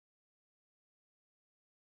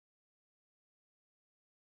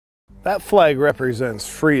That flag represents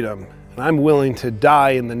freedom, and I'm willing to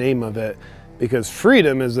die in the name of it, because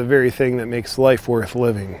freedom is the very thing that makes life worth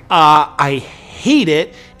living. I hate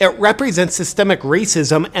it. It represents systemic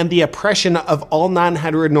racism and the oppression of all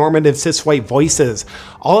non-heteronormative cis white voices.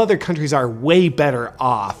 All other countries are way better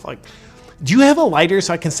off. Like, do you have a lighter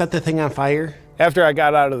so I can set the thing on fire? After I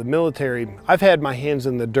got out of the military, I've had my hands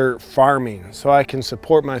in the dirt farming so I can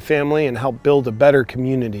support my family and help build a better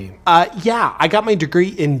community. Yeah, I got my degree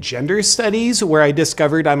in gender studies, where I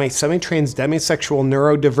discovered I'm a semi-trans, demisexual,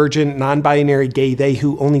 neurodivergent, non-binary gay they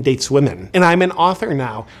who only dates women. And I'm an author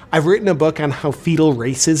now. I've written a book on how fetal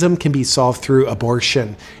racism can be solved through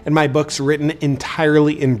abortion. And my book's written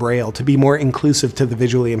entirely in Braille to be more inclusive to the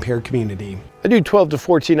visually impaired community. I do 12 to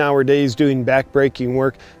 14-hour days doing backbreaking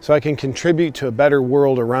work so I can contribute to a better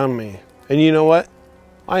world around me. And you know what?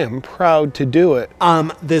 I am proud to do it.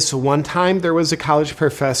 This one time there was a college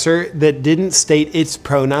professor that didn't state its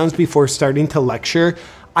pronouns before starting to lecture.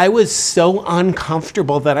 I was so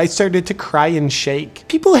uncomfortable that I started to cry and shake.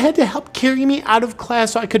 People had to help carry me out of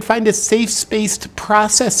class so I could find a safe space to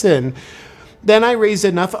process in. Then I raised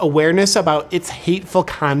enough awareness about its hateful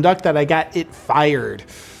conduct that I got it fired.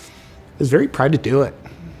 I was very proud to do it.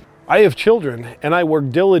 I have children, and I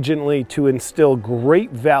work diligently to instill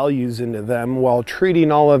great values into them while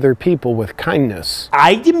treating all other people with kindness.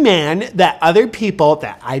 I demand that other people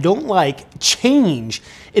that I don't like change,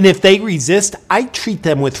 and if they resist, I treat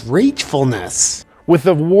them with ragefulness. With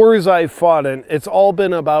the wars I've fought in, it's all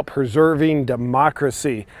been about preserving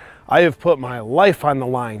democracy. I have put my life on the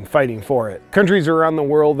line fighting for it. Countries around the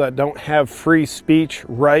world that don't have free speech,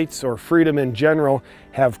 rights, or freedom in general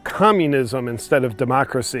have communism instead of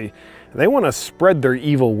democracy. They want to spread their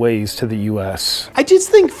evil ways to the US. I just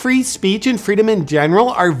think free speech and freedom in general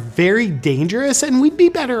are very dangerous, and we'd be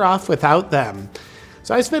better off without them.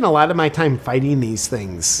 So I spend a lot of my time fighting these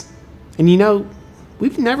things. And you know,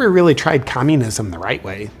 we've never really tried communism the right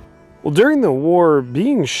way. Well, during the war,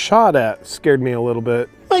 being shot at scared me a little bit.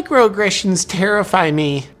 Microaggressions terrify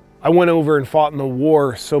me. I went over and fought in the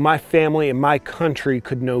war so my family and my country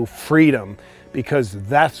could know freedom, because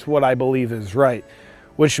that's what I believe is right.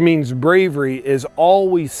 Which means bravery is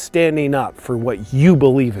always standing up for what you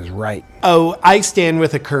believe is right. Oh, I stand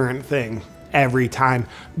with the current thing every time.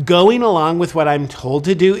 Going along with what I'm told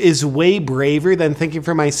to do is way braver than thinking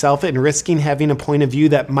for myself and risking having a point of view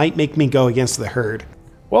that might make me go against the herd.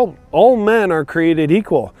 Well, all men are created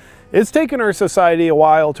equal. It's taken our society a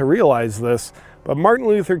while to realize this, but Martin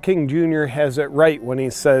Luther King Jr. has it right when he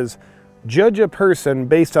says, "Judge a person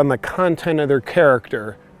based on the content of their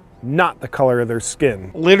character, not the color of their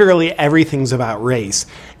skin." Literally everything's about race.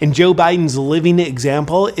 And Joe Biden's living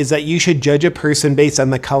example is that you should judge a person based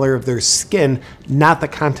on the color of their skin, not the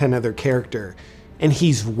content of their character. And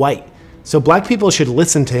he's white. So black people should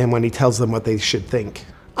listen to him when he tells them what they should think.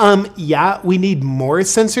 Yeah, we need more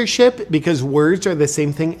censorship because words are the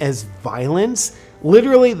same thing as violence.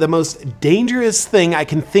 Literally the most dangerous thing I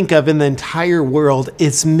can think of in the entire world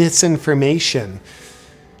is misinformation.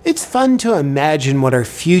 It's fun to imagine what our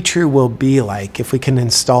future will be like if we can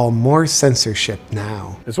install more censorship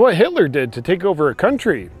now. It's what Hitler did to take over a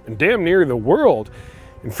country and damn near the world.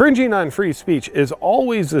 Infringing on free speech is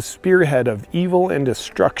always the spearhead of evil and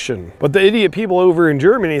destruction. But the idiot people over in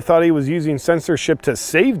Germany thought he was using censorship to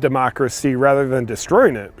save democracy rather than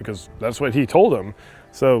destroying it, because that's what he told them.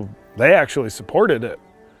 So they actually supported it.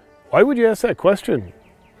 Why would you ask that question?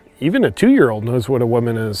 Even a 2-year-old knows what a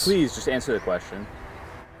woman is. Please just answer the question.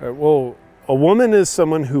 Well, a woman is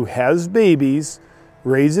someone who has babies,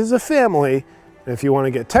 raises a family, and if you want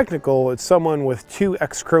to get technical, it's someone with 2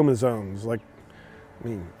 X chromosomes. I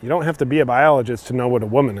mean, you don't have to be a biologist to know what a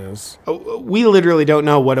woman is. We literally don't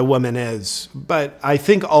know what a woman is, but I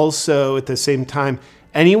think also at the same time,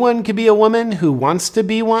 anyone could be a woman who wants to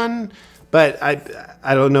be one, but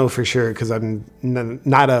I don't know for sure because I'm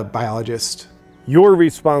not a biologist. You're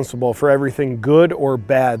responsible for everything good or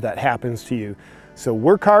bad that happens to you. So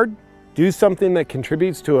work hard, do something that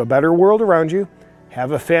contributes to a better world around you,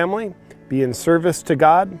 have a family, be in service to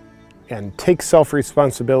God, and take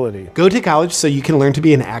self-responsibility. Go to college so you can learn to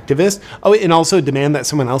be an activist. Oh, and also demand that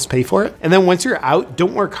someone else pay for it. And then once you're out,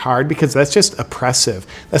 don't work hard because that's just oppressive.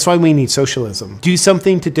 That's why we need socialism. Do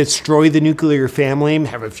something to destroy the nuclear family,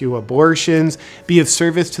 have a few abortions, be of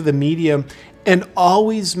service to the media, and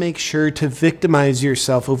always make sure to victimize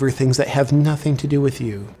yourself over things that have nothing to do with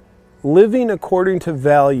you. Living according to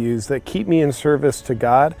values that keep me in service to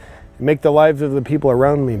God and make the lives of the people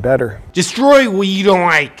around me better. Destroy what you don't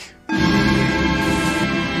like.